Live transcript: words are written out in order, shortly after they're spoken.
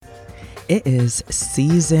It is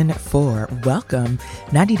season 4. Welcome,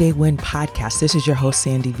 90 Day Win Podcast. This is your host,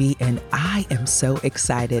 Sandy V, and I am so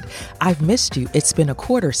excited. I've missed you. It's been a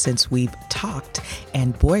quarter since we've talked,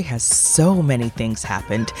 and boy, has so many things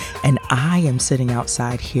happened. And I am sitting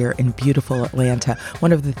outside here in beautiful Atlanta.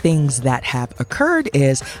 One of the things that have occurred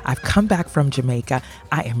is I've come back from Jamaica.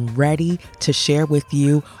 I am ready to share with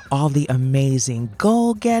you all the amazing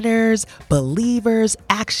goal getters, believers,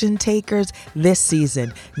 action takers this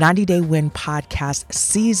season. 90 Day Win Podcast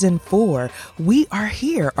Season 4. We are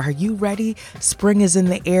here. Are you ready? Spring is in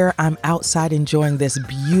the air. I'm outside enjoying this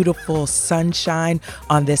beautiful sunshine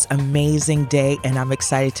on this amazing day, and I'm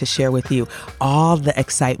excited to share with you all the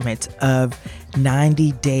excitement of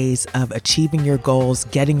 90 days of achieving your goals,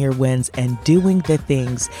 getting your wins, and doing the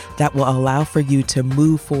things that will allow for you to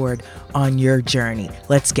move forward on your journey.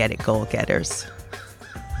 Let's get it, goal getters.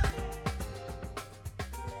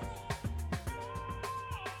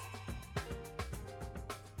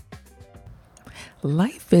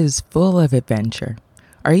 Life is full of adventure.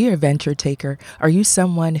 Are you an adventure taker? Are you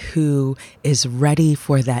someone who is ready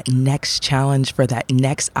for that next challenge, for that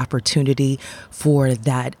next opportunity, for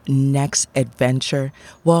that next adventure?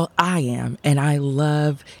 Well, I am, and I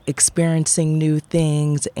love experiencing new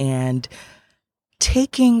things and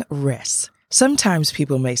taking risks. Sometimes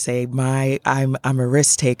people may say I'm a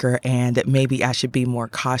risk taker and maybe I should be more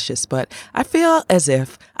cautious, but I feel as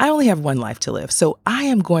if I only have one life to live. So I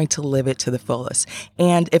am going to live it to the fullest.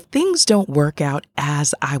 And if things don't work out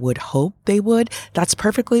as I would hope they would, that's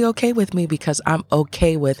perfectly okay with me because I'm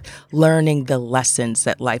okay with learning the lessons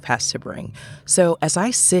that life has to bring. So as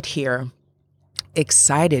I sit here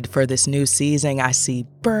excited for this new season, I see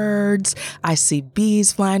birds, I see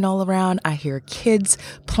bees flying all around, I hear kids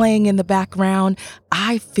playing in the background.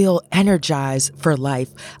 I feel energized for life.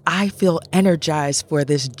 I feel energized for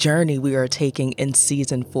this journey we are taking in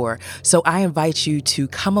season 4. So I invite you to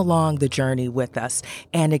come along the journey with us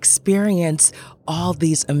and experience all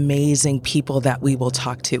these amazing people that we will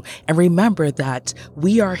talk to. And remember that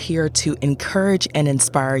we are here to encourage and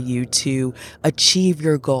inspire you to achieve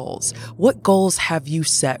your goals. What goals have you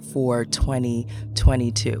set for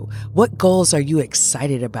 2022? What goals are you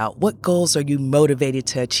excited about? What goals are you motivated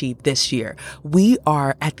to achieve this year? We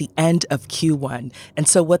are at the end of Q1. And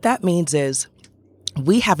so what that means is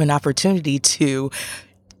we have an opportunity to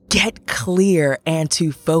get clear and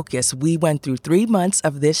to focus. We went through 3 months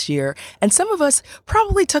of this year, and some of us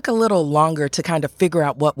probably took a little longer to kind of figure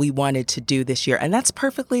out what we wanted to do this year. And that's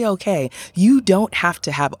perfectly okay. You don't have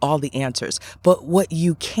to have all the answers, but what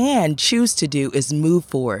you can choose to do is move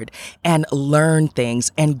forward and learn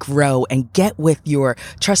things and grow and get with your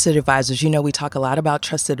trusted advisors. You know, we talk a lot about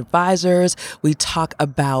trusted advisors. We talk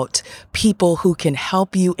about people who can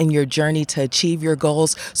help you in your journey to achieve your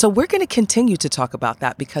goals. So we're going to continue to talk about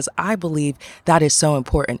that because I believe that is so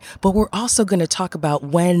important. But we're also going to talk about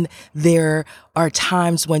when there are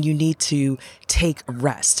times when you need to take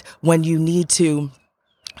rest, when you need to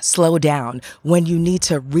slow down, when you need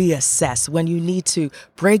to reassess, when you need to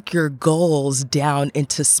break your goals down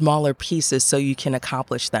into smaller pieces so you can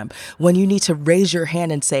accomplish them, when you need to raise your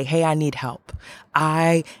hand and say, hey, I need help.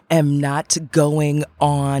 I am not going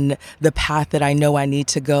on the path that I know I need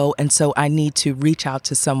to go. And so I need to reach out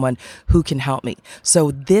to someone who can help me.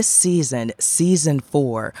 So this season, season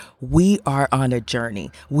 4, we are on a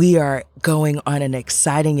journey. We are going on an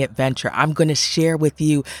exciting adventure. I'm going to share with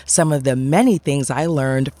you some of the many things I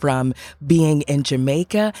learned from being in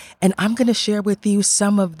Jamaica. And I'm going to share with you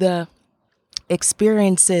some of the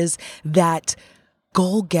experiences that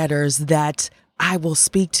goal getters that I will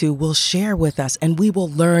speak to will share with us, and we will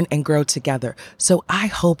learn and grow together. So I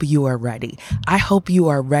hope you are ready. I hope you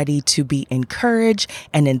are ready to be encouraged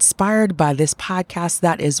and inspired by this podcast.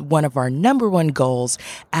 That is one of our number one goals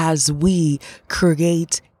as we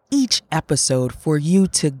create each episode for you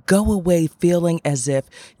to go away feeling as if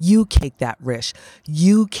you take that risk.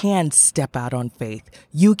 You can step out on faith.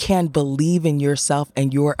 You can believe in yourself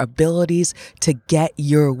and your abilities to get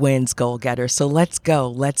your wins, goal getter. So let's go.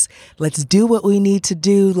 Let's do what we need to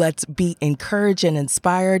do. Let's be encouraged and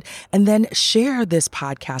inspired, and then share this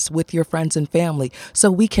podcast with your friends and family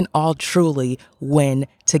so we can all truly win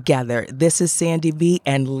together. This is Sandy V,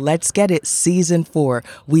 and let's get it. Season 4.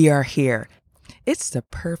 We are here. It's the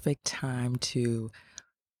perfect time to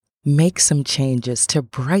make some changes to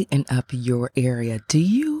brighten up your area. Do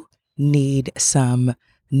you need some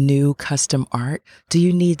new custom art? Do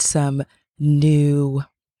you need some new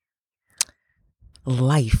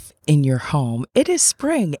life in your home. It is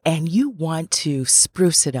spring and you want to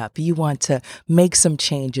spruce it up. You want to make some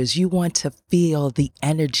changes. You want to feel the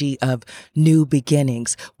energy of new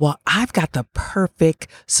beginnings. Well, I've got the perfect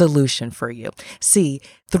solution for you. See,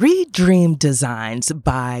 3 Dream Designs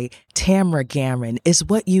by Tamara Gammon is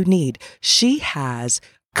what you need. She has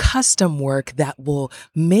custom work that will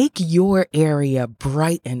make your area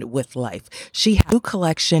brighten with life. She has a new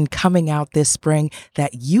collection coming out this spring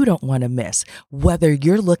that you don't want to miss. Whether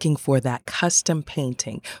you're looking for that custom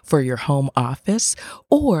painting for your home office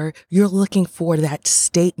or you're looking for that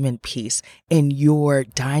statement piece in your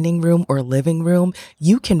dining room or living room,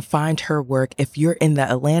 you can find her work if you're in the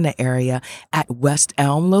Atlanta area at West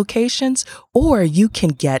Elm locations, or you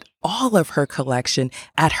can get all of her collection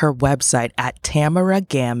at her website at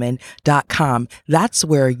tamaragammon.com. That's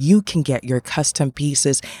where you can get your custom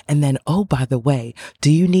pieces. And then, oh, by the way,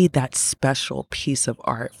 do you need that special piece of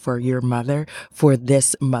art for your mother for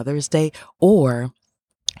this Mother's Day? Or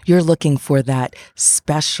you're looking for that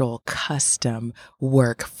special custom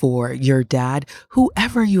work for your dad,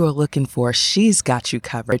 whoever you are looking for, she's got you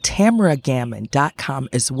covered. tamaragammon.com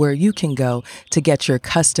is where you can go to get your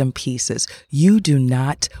custom pieces. You do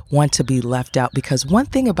not want to be left out because one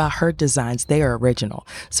thing about her designs, they are original.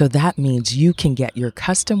 So that means you can get your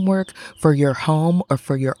custom work for your home or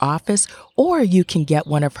for your office, or you can get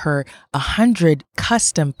one of her 100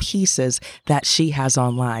 custom pieces that she has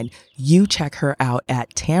online. You check her out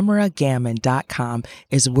at tamaragammon.com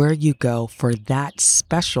is where you go for that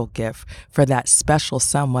special gift, for that special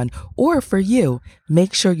someone, or for you.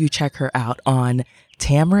 Make sure you check her out on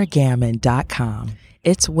tamaragammon.com.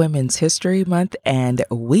 It's Women's History Month and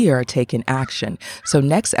we are taking action. So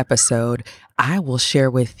next episode, I will share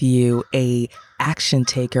with you a action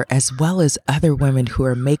taker as well as other women who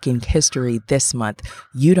are making history this month.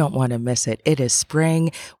 You don't want to miss it. It is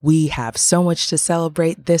spring. We have so much to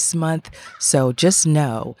celebrate this month. So just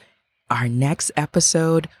know our next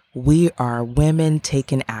episode, we are women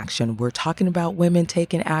taking action. We're talking about women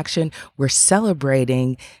taking action. We're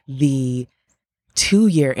celebrating the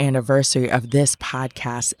 2-year anniversary of this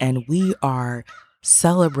podcast, and we are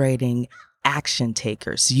celebrating action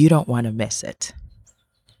takers. You don't want to miss it.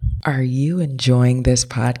 Are you enjoying this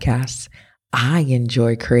podcast? I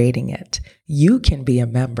enjoy creating it. You can be a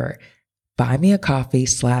member. Buy Me a Coffee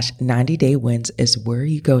 /90 Day Wins is where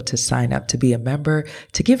you go to sign up to be a member,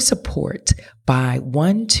 to give support. Buy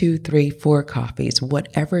 1, 2, 3, 4 coffees,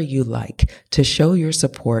 whatever you like, to show your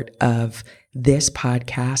support of this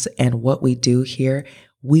podcast and what we do here.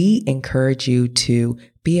 We encourage you to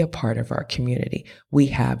be a part of our community. We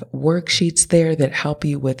have worksheets there that help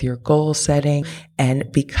you with your goal setting.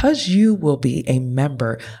 And because you will be a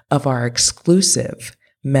member of our exclusive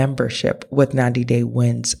membership with 90 Day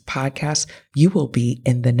Wins podcast, you will be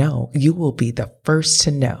in the know. You will be the first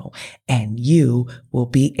to know, and you will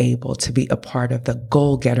be able to be a part of the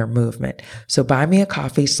goal getter movement. So Buy Me a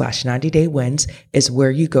Coffee /90 Day Wins is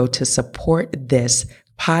where you go to support this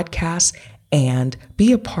podcast and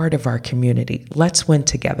be a part of our community. Let's win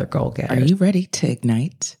together, goal getters. Are you ready to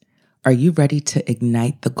ignite? Are you ready to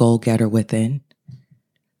ignite the goal getter within?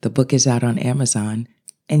 The book is out on Amazon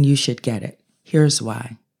and you should get it. Here's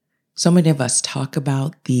why. So many of us talk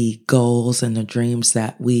about the goals and the dreams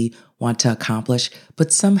that we want to accomplish,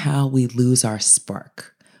 but somehow we lose our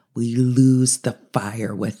spark. We lose the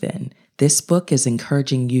fire within. This book is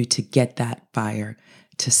encouraging you to get that fire,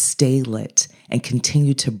 to stay lit and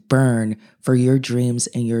continue to burn for your dreams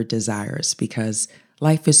and your desires, because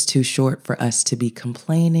life is too short for us to be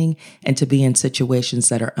complaining and to be in situations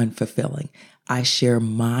that are unfulfilling. I share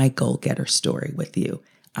my goal getter story with you.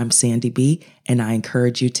 I'm Sandy B, and I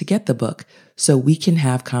encourage you to get the book so we can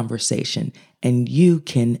have conversation and you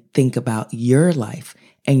can think about your life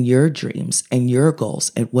and your dreams and your goals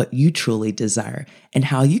and what you truly desire and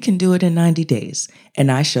how you can do it in 90 days. And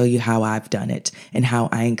I show you how I've done it and how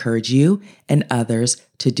I encourage you and others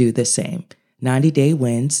to do the same. 90 Day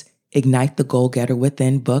Wins, Ignite the Goal Getter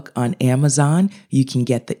Within book on Amazon. You can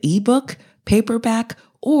get the ebook, paperback,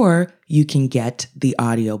 or you can get the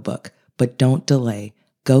audiobook. But don't delay.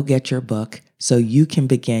 Go get your book so you can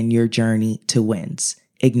begin your journey to wins.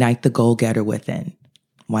 Ignite the Goal Getter Within.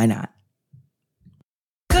 Why not?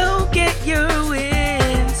 Go get your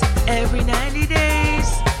wins every 90 days.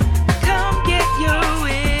 Come get your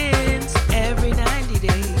wins every 90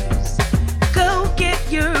 days. Go get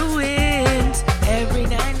your wins every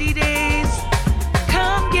 90 days.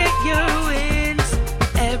 Come get your wins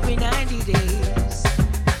every 90 days.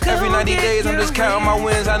 Every 90 days, I'm just counting my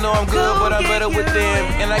wins. I know I'm good, but I'm better with them.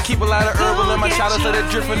 And I keep a lot of herbal in my chalice, let it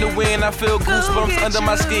drift in the wind. I feel goosebumps under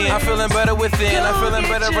my skin. I'm feeling better within. I'm feeling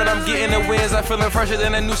better when I'm getting the wins. I'm feeling fresher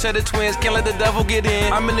than a new set of twins. Can't let the devil get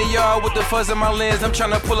in. I'm in the yard with the fuzz in my lens. I'm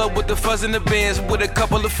trying to pull up with the fuzz in the bins with a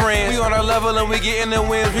couple of friends. We on our level and we getting the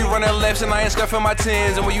wins. We running laps and I ain't scuffing my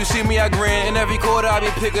tens. And when you see me, I grin. In every quarter, I be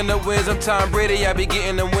picking the wins. I'm Tom Brady, I be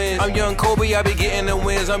getting the wins. I'm young Kobe, I be getting the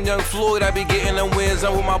wins. I'm young Floyd, I be getting the wins.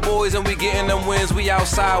 I'm with my boys and we getting them wins. We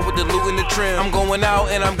outside with the loot and the trim. I'm going out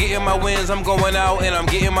and I'm getting my wins. I'm going out and I'm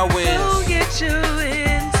getting my wins. Go get your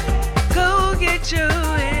wins. Go get your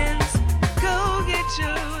wins.